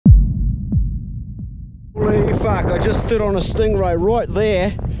Holy fuck, I just stood on a stingray right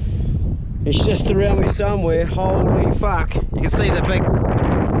there. It's just around me somewhere. Holy fuck. You can see the big,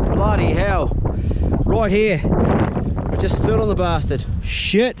 bloody hell. Right here. I just stood on the bastard.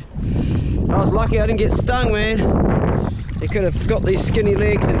 Shit. I was lucky I didn't get stung, man. He could have got these skinny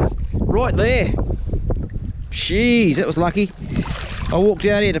legs and right there. Jeez, that was lucky. I walked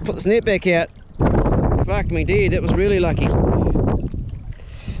out here to put this net back out. Fuck me dead, that was really lucky.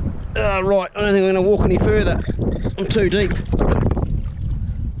 Right, I don't think I'm going to walk any further. I'm too deep.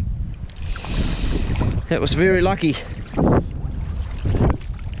 That was very lucky.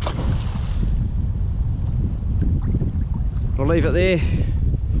 I'll leave it there.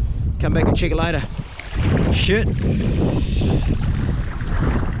 Come back and check it later. Shit.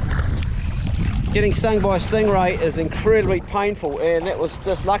 Getting stung by a stingray is incredibly painful, and that was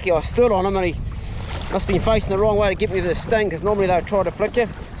just lucky. I stood on him and he must have been facing the wrong way to get me the sting, because normally they'll try to flick you.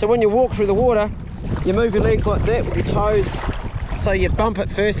 So when you walk through the water, you move your legs like that with your toes, so you bump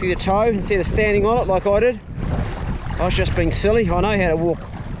it first with your toe instead of standing on it like I did. I was just being silly. I know how to walk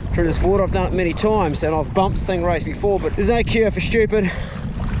through this water. I've done it many times and I've bumped stingrays before, but there's no cure for stupid.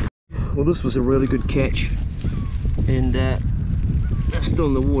 Well, this was a really good catch, and they're still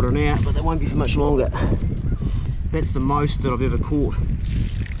in the water now, but they won't be for much longer. That's the most that I've ever caught.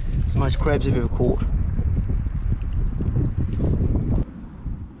 It's the most crabs I've ever caught.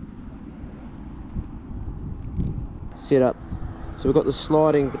 Set up. So we've got the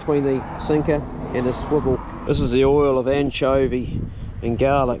sliding between the sinker and the swivel. This is the oil of anchovy and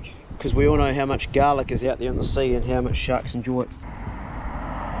garlic, because we all know how much garlic is out there in the sea and how much sharks enjoy it.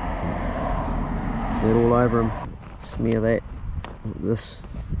 That all over them. Smear that like this.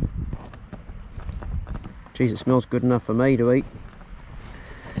 Geez, it smells good enough for me to eat.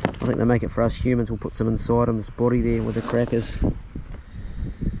 I think they make it for us humans. We'll put some inside him, this body there with the crackers.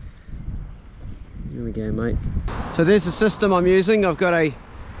 There we go, mate. So there's the system I'm using. I've got a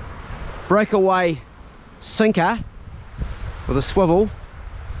breakaway sinker with a swivel,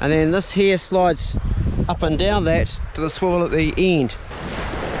 and then this here slides up and down that to the swivel at the end.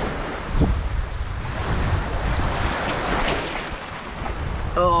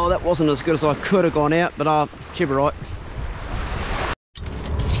 Oh, that wasn't as good as I could have gone out, but should be right.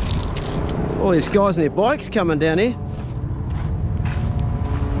 All these guys on their bikes coming down here.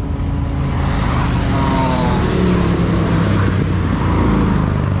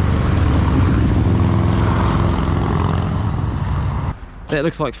 That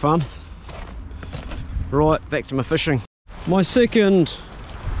looks like fun. Right, back to my fishing. My second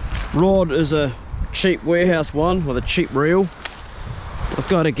rod is a cheap warehouse one with a cheap reel. I've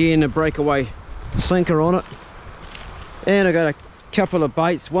got again a breakaway sinker on it, and I've got a couple of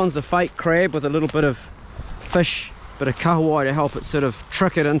baits. One's a fake crab with a little bit of fish, bit of kahawai to help it sort of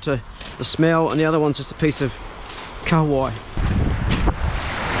trick it into the smell, and the other one's just a piece of kahawai.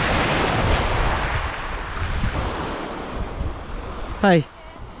 Hey.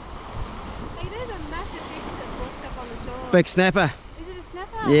 Hey, there's a massive fish that's washed up on the shore. Big snapper. Is it a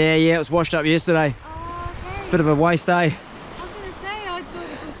snapper? Yeah, it was washed up yesterday. Oh, okay. It's a bit of a waste day. I was going to say, I thought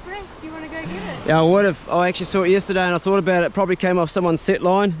it was fresh. Do you want to go get it? Yeah, I would have. I actually saw it yesterday and I thought about it. It probably came off someone's set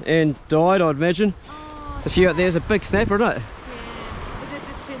line and died, I'd imagine. Oh, there's a few out there. There's a big snapper, isn't it? Yeah. Is it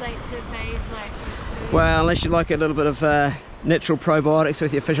just too late to save, like, food? Well, unless you like a little bit of natural probiotics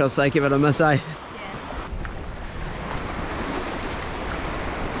with your fish, I'd say give it a miss, eh?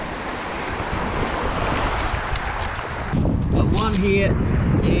 One here,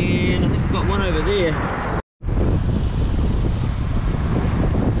 and I think we've got one over there.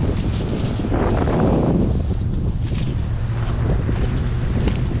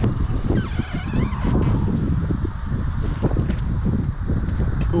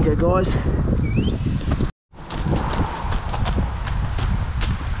 Okay, guys.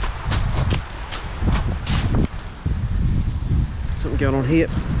 Something going on here.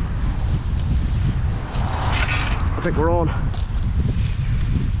 I think we're on.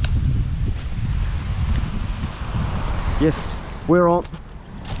 Yes, we're on.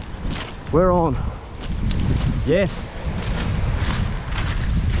 We're on. Yes.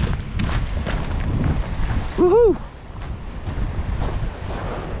 Woohoo!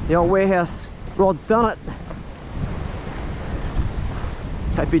 The old warehouse rod's done it.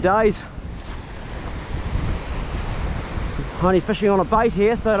 Happy days. Only fishing on a bait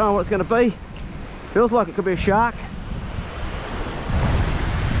here, so I don't know what it's going to be. Feels like it could be a shark.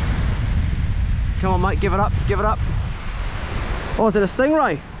 Come on, mate, give it up, give it up. Oh, is it a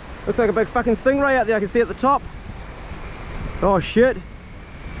stingray? Looks like a big fucking stingray out there. I can see it at the top. Oh shit. You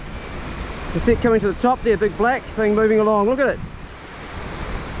can see it coming to the top there, big black thing moving along. Look at it.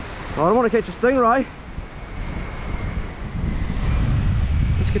 Oh, I don't want to catch a stingray.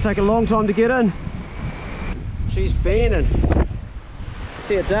 could take a long time to get in. She's bending.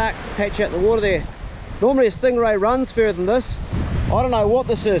 See a dark patch out in the water there. Normally a stingray runs further than this. I don't know what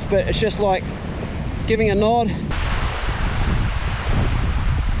this is, but it's just like giving a nod.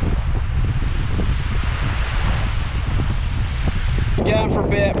 Going for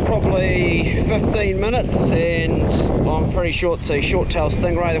about probably 15 minutes, and I'm pretty sure it's a short-tailed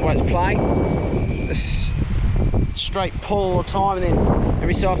stingray the way it's playing. This straight pull all the time, and then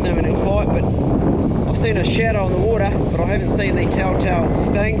every so often having a fight. But I've seen a shadow on the water, but I haven't seen the telltale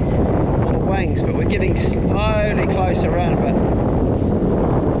sting on the wings. But we're getting slowly closer around. But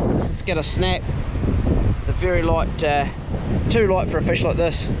this is gonna snap. It's a very light, too light for a fish like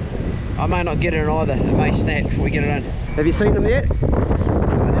this. I may not get it in either. It may snap before we get it in. Have you seen them yet?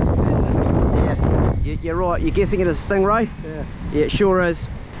 Yeah, you're right. You're guessing it is a stingray? Yeah. Yeah, it sure is.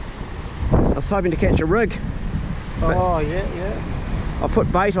 I was hoping to catch a rig. Oh, yeah. I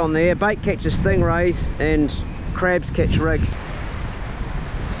put bait on there. Bait catches stingrays and crabs catch rig.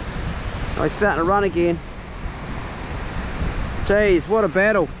 Oh, he's starting to run again. Jeez, what a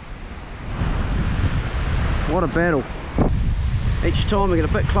battle. What a battle. Each time we get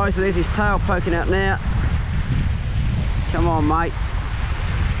a bit closer. There's his tail poking out now. Come on, mate.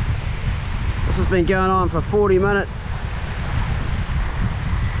 This has been going on for 40 minutes.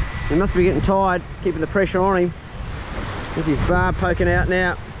 He must be getting tired, keeping the pressure on him. There's his barb poking out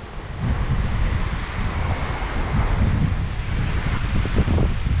now.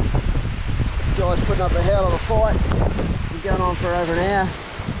 This guy's putting up a hell of a fight. It's been going on for over an hour.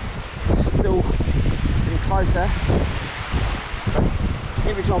 Still getting closer.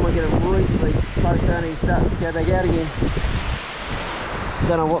 Every time I get him reasonably close in, he starts to go back out again.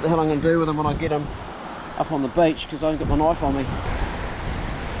 Don't know what the hell I'm going to do with him when I get him up on the beach, because I haven't got my knife on me.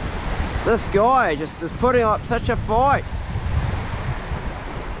 This guy just is putting up such a fight.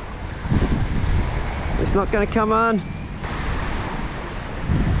 It's not going to come on.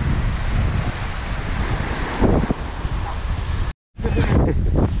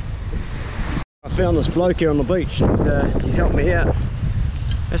 I found this bloke here on the beach. He's helped me out.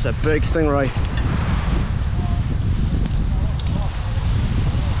 That's a big stingray.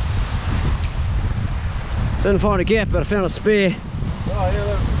 Didn't find a gap, but I found a spare. Oh, yeah,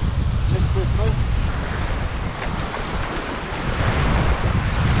 that's good.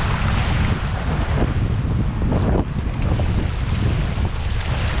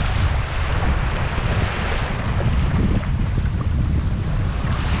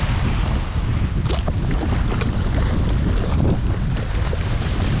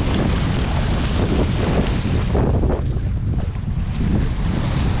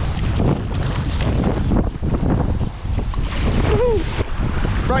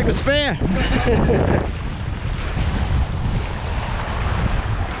 Break the spare.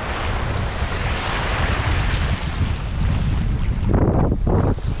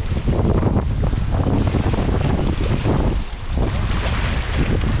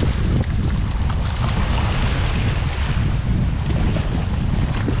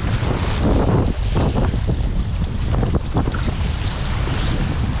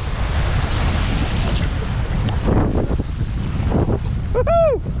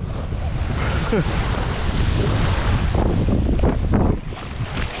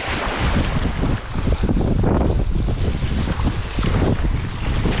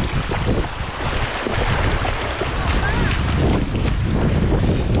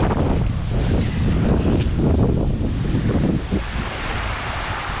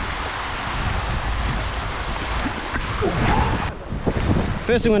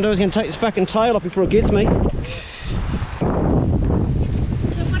 First thing I'm going to do is going to take this fucking tail off before it gets me. So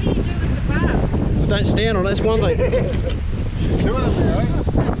what do you do with the barb? Don't stand on it, that's one thing. Two of them there, eh?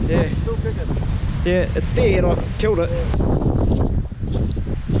 Yeah. Still kicking. Yeah, it's dead, I killed it.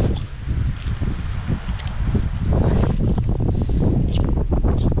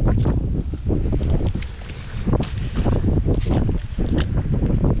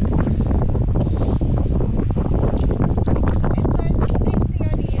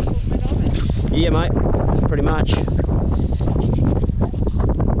 Yeah, mate, pretty much.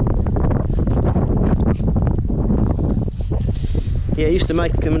 Yeah, I used to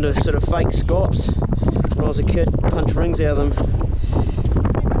make them into sort of fake scallops when I was a kid, punch rings out of them.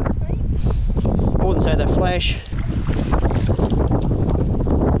 I wouldn't say they flash.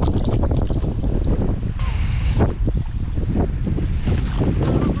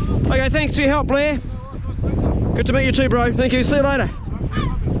 Okay, thanks for your help, Blair. Good to meet you too, bro. Thank you, see you later.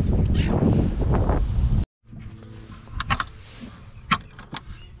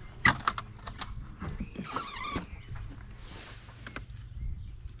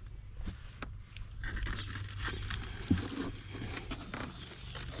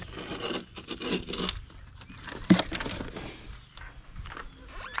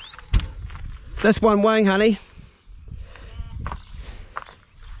 That's one wang, honey.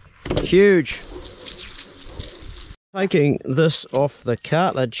 Huge. Taking this off the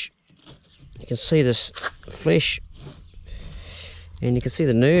cartilage, you can see this flesh and you can see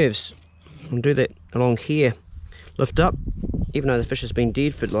the nerves. I'll do that along here. Lift up, even though the fish has been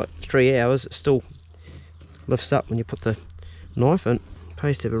dead for like 3 hours, it still lifts up when you put the knife in.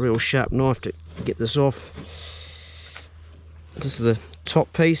 Pays to have a real sharp knife to get this off. This is the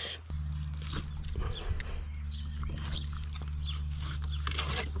top piece.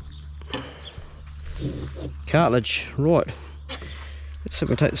 Cartilage, right. Let's see if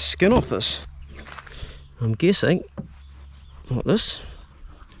we can take the skin off this. I'm guessing like this,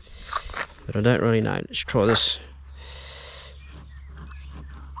 but I don't really know. Let's try this.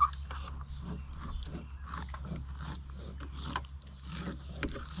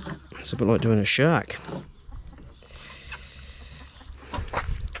 It's a bit like doing a shark.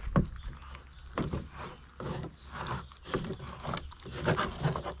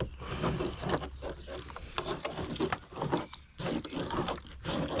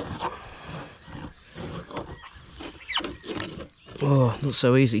 Oh, not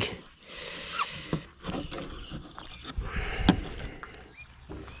so easy.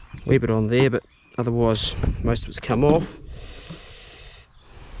 Wee bit on there, but otherwise most of it's come off.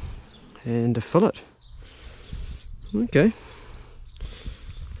 And a fillet. Okay,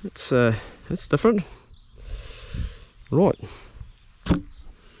 that's different. Right.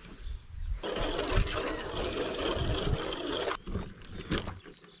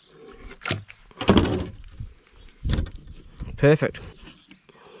 Perfect.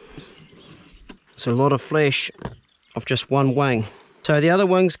 So a lot of flesh of just one wing. So the other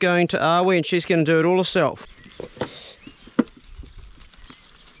wing's going to Awi and she's going to do it all herself.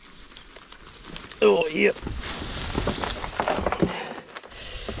 Oh, yep.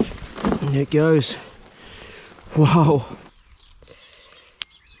 And there it goes. Wow.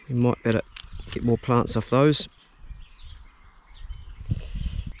 We might better get more plants off those.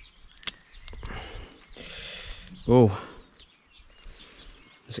 Oh.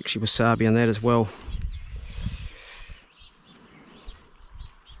 There's actually wasabi on that as well.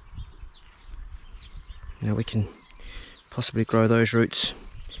 Now we can possibly grow those roots.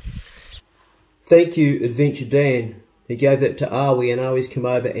 Thank you, Adventure Dan. He gave that to Awi and Awi's come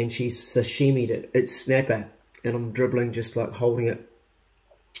over and she's sashimi'd it. It's snapper and I'm dribbling just like holding it.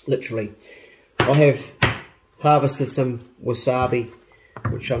 Literally. I have harvested some wasabi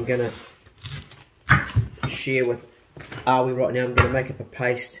which I'm going to share with Awi right now. I'm going to make up a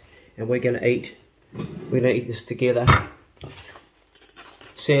paste and we're going to eat this together.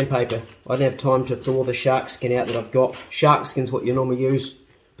 Sandpaper. I don't have time to thaw the shark skin out that I've got. Shark skin's what you normally use,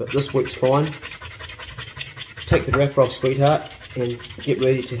 but this works fine. Take the wrapper off, sweetheart, and get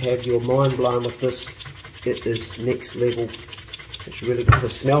ready to have your mind blown with this. It is next level. It's really good. The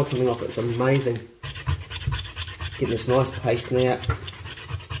smell coming off it's amazing. Getting this nice paste now.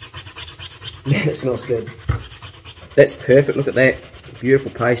 Man, it smells good. That's perfect. Look at that.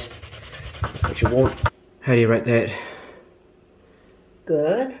 Beautiful paste. That's what you want. How do you rate that?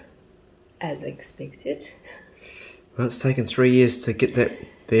 Good, as expected. Well, it's taken 3 years to get that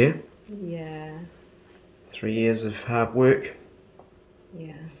there. Yeah. 3 years of hard work.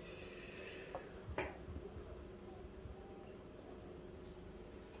 Yeah.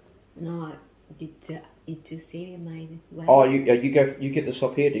 No, did you see my way? Oh, you get this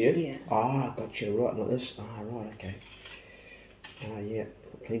off here, do you? Yeah. Ah, gotcha. Right, like this. Ah, right, okay. Ah, yeah.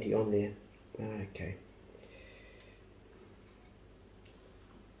 Put plenty on there. Ah, okay.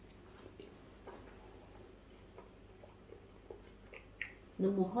 No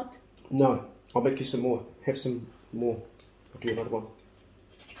more hot? No, I'll make you some more. Have some more. I'll do another one.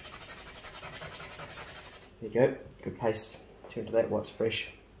 There you go. Good paste. Turn to that while it's fresh.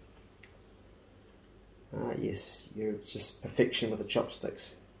 Ah, yes. You're just perfection with the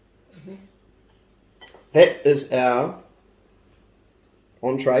chopsticks. Mm-hmm. That is our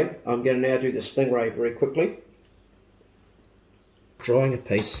entree. I'm going to now do the stingray very quickly. Drying a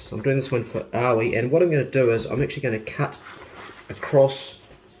piece. I'm doing this one for Awi, and what I'm going to do is I'm actually going to cut across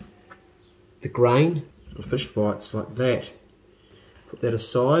the grain of fish bites like that. Put that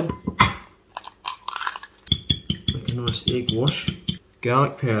aside. Make a nice egg wash.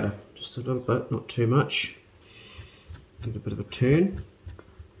 Garlic powder, just a little bit, not too much. Give it a bit of a turn.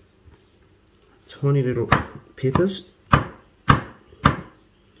 Tiny little peppers. Try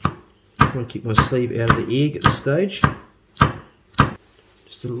and keep my sleeve out of the egg at this stage.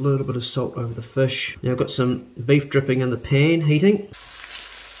 Just a little bit of salt over the fish. Now I've got some beef dripping in the pan heating.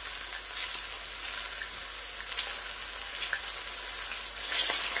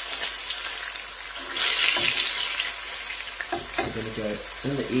 we're going to go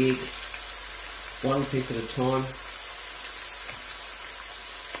in the egg, one piece at a time.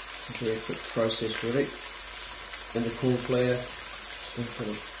 Very quick process really. In the corn flour, some sort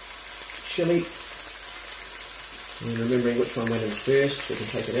of chilli. And remembering which one went in first, we can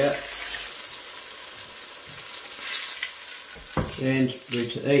take it out. And ready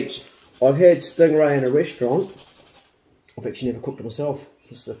to eat. I've had stingray in a restaurant. I've actually never cooked it myself.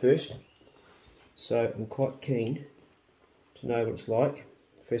 This is the first. So I'm quite keen to know what it's like.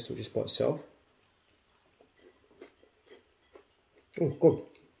 First of all, just by itself. Oh, good.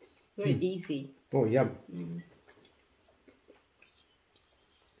 Very easy. Oh, yum.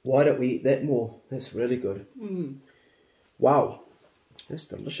 Why don't we eat that more? That's really good. Wow, that's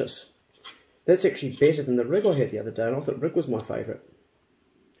delicious. That's actually better than the rig I had the other day, and I thought rig was my favourite.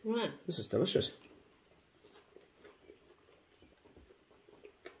 Right. This is delicious.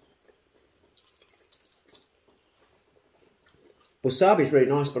 Wasabi's really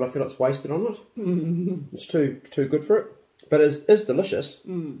nice, but I feel it's wasted on it. It's too good for it, but it's delicious.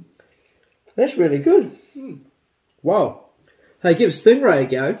 That's really good. Wow. Hey, give Stingray a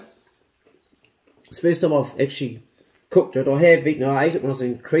go. It's the first time I've actually cooked it. I have eaten it. I ate it when I was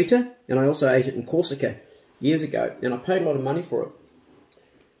in Crete, and I also ate it in Corsica years ago, and I paid a lot of money for it.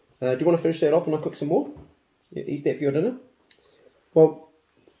 Do you want to finish that off and I'll cook some more? Yeah, eat that for your dinner? Well,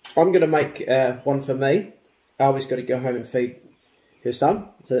 I'm going to make one for me. Always got to go home and feed her son,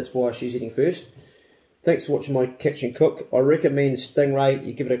 so that's why she's eating first. Thanks for watching my kitchen cook. I recommend Stingray,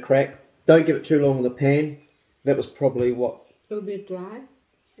 you give it a crack. Don't give it too long in the pan. That was probably what? It'll be dry.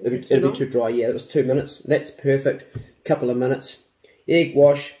 It'll be too dry, yeah. That was 2 minutes. That's perfect. Couple of minutes. Egg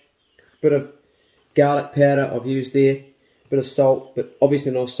wash. Bit of garlic powder I've used there. Bit of salt, but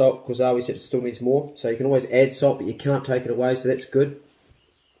obviously not salt because I always said it still needs more. So you can always add salt, but you can't take it away, so that's good.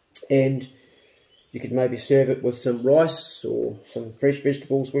 And you could maybe serve it with some rice or some fresh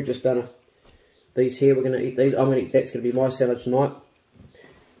vegetables. We've just done these here. We're going to eat these. I'm going to eat that's going to be my salad tonight.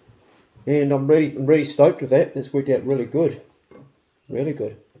 And I'm really stoked with that. It's worked out really good. Really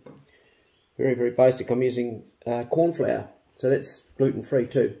good. Very, very basic. I'm using corn flour, so that's gluten-free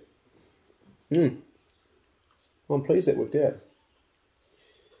too. I'm pleased that worked out.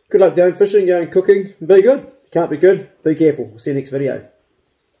 Good luck going fishing, going cooking. Be good. Can't be good. Be careful. We'll see you next video.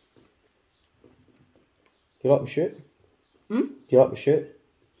 Do you like my shirt? Do you like my shirt?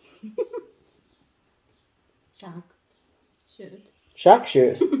 Shark shirt. Shark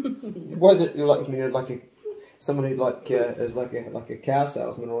shirt. Why is it you're like someone who is like a car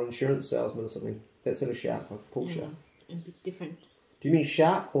salesman or an insurance salesman or something? That's sort of shark, like a pool shark. A bit different. Do you mean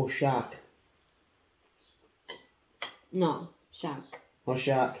shark or shark? No, shark. Oh,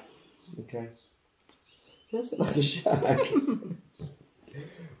 shark. Okay. That's like a shark.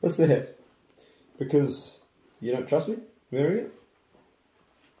 What's that? Because you don't trust me wearing it?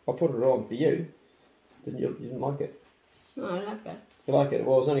 I put it on for you. You didn't like it? No, I like it. You like it?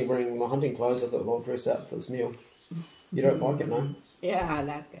 Well, I was only wearing my hunting clothes. I thought, well, I'll dress up for this meal. You don't like it, no? Yeah, I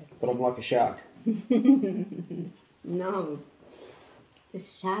like it. But I'm like a shark. No.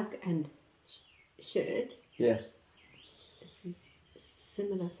 Just shark and shirt. Yeah. It's a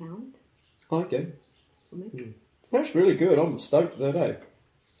similar sound Okay. for me. That's really good. I'm stoked with that, eh?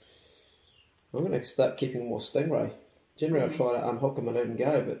 I'm going to start keeping more Stingray. Generally, I try to unhook them and let them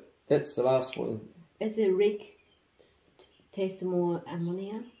go, but that's the last one. It's a rig. Taste more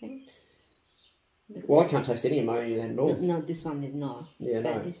ammonia, I think. Well, I can't taste any ammonia at all. No, this one is not. Yeah,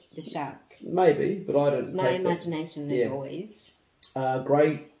 but no. The shark. Maybe, but I don't My taste imagination Yeah. is always.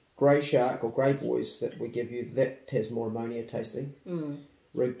 it. Grey shark or grey boys that we give you, that has more ammonia tasting.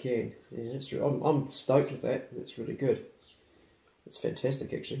 Red can. Yeah, that's true. I'm stoked with that. That's really good. It's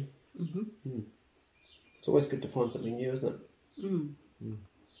fantastic, actually. It's always good to find something new, isn't it?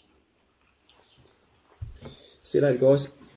 See you later, guys.